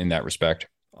in that respect.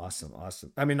 Awesome.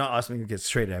 I mean, not awesome who gets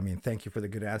traded. I mean, thank you for the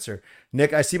good answer.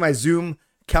 Nick, I see my Zoom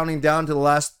counting down to the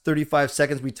last 35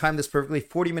 seconds. We timed this perfectly.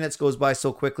 40 minutes goes by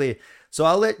so quickly. So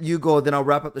I'll let you go, then I'll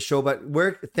wrap up the show. But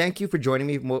thank you for joining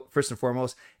me first and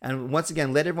foremost. And once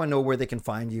again, let everyone know where they can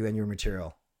find you and your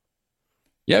material.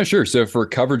 Yeah, sure. So for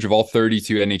coverage of all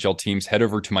 32 NHL teams, head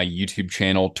over to my YouTube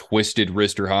channel, Twisted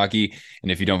Wrister Hockey.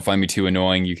 And if you don't find me too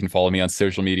annoying, you can follow me on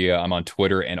social media. I'm on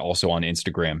Twitter and also on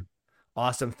Instagram.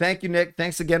 Awesome. Thank you, Nick.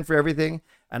 Thanks again for everything.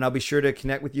 And I'll be sure to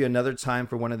connect with you another time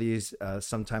for one of these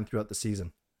sometime throughout the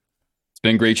season. It's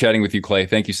been great chatting with you, Clay.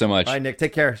 Thank you so much. All right, Nick.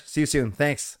 Take care. See you soon.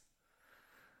 Thanks.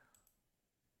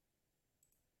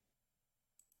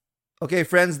 Okay,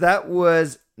 friends, that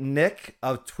was Nick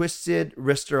of Twisted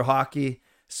Wrister Hockey.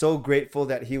 So grateful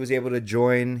that he was able to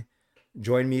join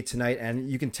me tonight. And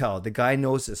you can tell the guy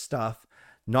knows his stuff,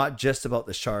 not just about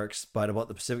the Sharks, but about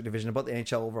the Pacific Division, about the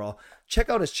NHL overall. Check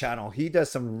out his channel. He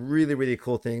does some really, really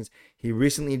cool things. He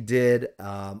recently did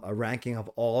a ranking of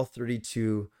all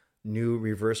 32 new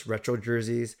reverse retro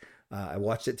jerseys. I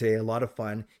watched it today. A lot of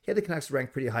fun. He had the Canucks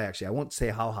ranked pretty high, actually. I won't say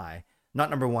how high. Not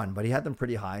number one, but he had them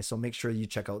pretty high. So make sure you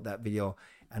check out that video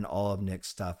and all of Nick's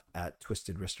stuff at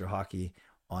Twisted Wrister Hockey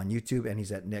on YouTube. And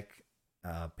he's at Nick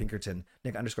Pinkerton,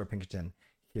 Nick_Pinkerton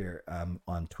here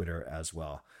on Twitter as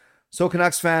well. So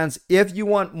Canucks fans, if you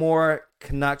want more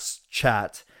Canucks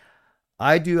chat,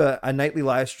 I do a nightly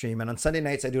live stream. And on Sunday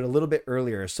nights, I do it a little bit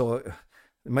earlier. So it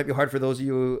might be hard for those of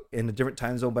you in a different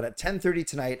time zone. But at 10:30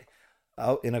 tonight,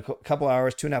 out in a couple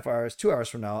hours, 2.5 hours, 2 hours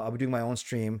from now, I'll be doing my own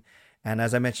stream. And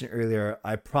as I mentioned earlier,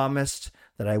 I promised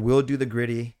that I will do the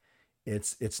gritty.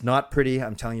 It's not pretty,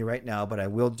 I'm telling you right now, but I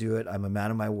will do it. I'm a man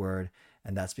of my word,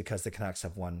 and that's because the Canucks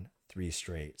have won 3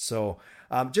 straight. So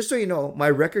just so you know, my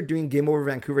record doing Game Over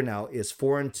Vancouver now is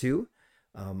 4-2.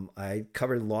 I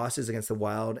covered losses against the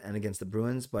Wild and against the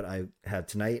Bruins, but I had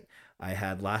tonight. I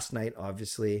had last night,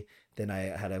 obviously. Then I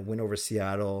had a win over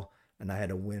Seattle, and I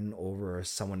had a win over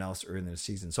someone else early in the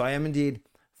season. So I am indeed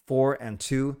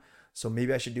 4-2. So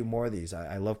maybe I should do more of these.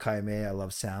 I love Kaime, I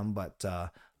love Sam, but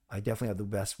I definitely have the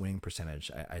best winning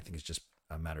percentage. I think it's just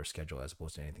a matter of schedule as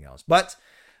opposed to anything else. But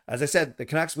as I said, the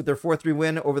Canucks with their 4-3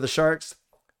 win over the Sharks,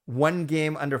 1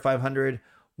 game under 500,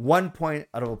 1 point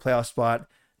out of a playoff spot.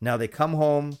 Now they come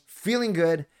home feeling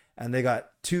good, and they got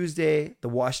Tuesday, the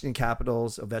Washington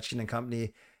Capitals, Ovechkin and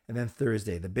company, and then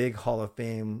Thursday, the big Hall of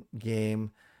Fame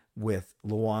game with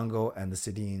Luongo and the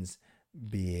Sedins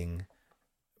being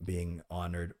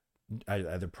honored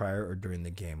either prior or during the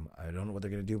game. I don't know what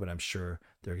they're going to do, but I'm sure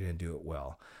they're going to do it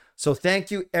well. So thank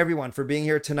you everyone for being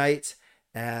here tonight.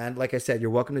 And like I said, you're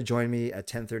welcome to join me at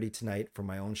 10:30 tonight for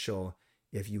my own show,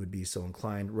 if you would be so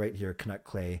inclined, right here, Canuck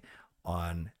Clay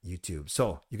on YouTube.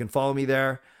 So you can follow me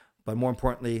there, but more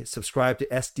importantly, subscribe to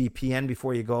SDPN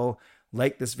before you go,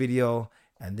 like this video,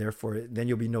 and therefore then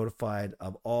you'll be notified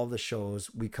of all the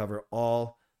shows. We cover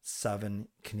all 7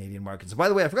 Canadian markets. And by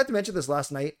the way, I forgot to mention this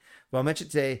last night, but I'll mention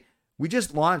today, we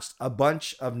just launched a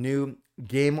bunch of new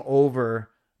Game Over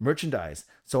merchandise.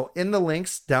 So in the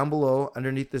links down below,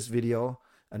 underneath this video,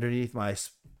 underneath my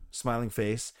smiling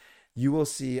face, you will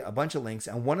see a bunch of links.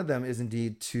 And one of them is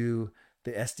indeed to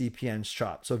the SDPN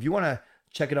shop. So if you want to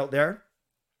check it out there,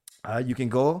 you can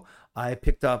go. I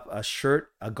picked up a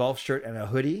shirt, a golf shirt, and a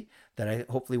hoodie that I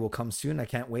hopefully will come soon. I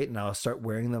can't wait. And I'll start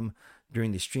wearing them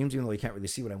during the streams, even though you can't really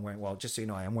see what I'm wearing. Well, just so you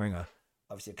know, I am wearing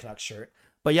obviously a Canucks shirt.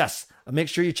 But yes, make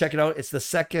sure you check it out. It's the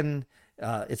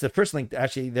first link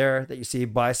actually there that you see.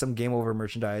 Buy some Game Over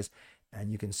merchandise,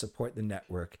 and you can support the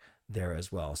network there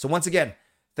as well. So once again,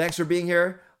 thanks for being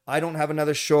here. I don't have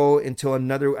another show until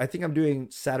I think I'm doing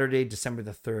Saturday, December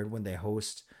the 3rd, when they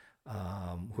host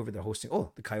whoever they're hosting.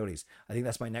 Oh, the Coyotes. I think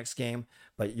that's my next game.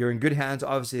 But you're in good hands,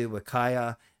 obviously, with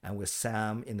Kaya and with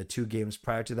Sam in the 2 games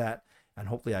prior to that. And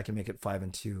hopefully I can make it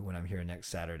 5-2 when I'm here next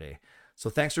Saturday. So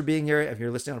thanks for being here. If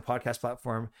you're listening on a podcast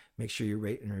platform, make sure you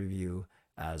rate and review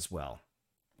as well.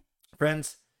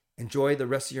 Friends, enjoy the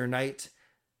rest of your night,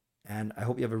 and I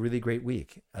hope you have a really great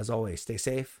week. As always, stay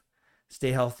safe,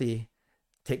 stay healthy,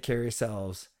 take care of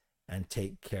yourselves, and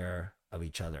take care of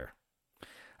each other.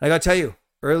 I got to tell you,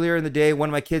 earlier in the day, one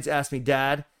of my kids asked me,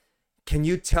 Dad, can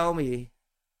you tell me,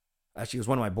 actually it was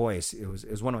one of my boys, it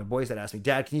was one of my boys that asked me,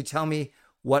 Dad, can you tell me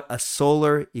what a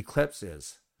solar eclipse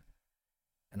is?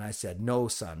 And I said, no,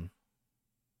 son.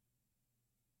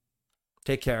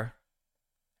 Take care,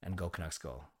 and go Canucks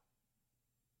go.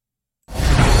 Game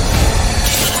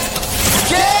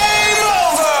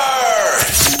over!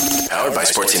 Powered by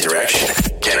Sports Interaction.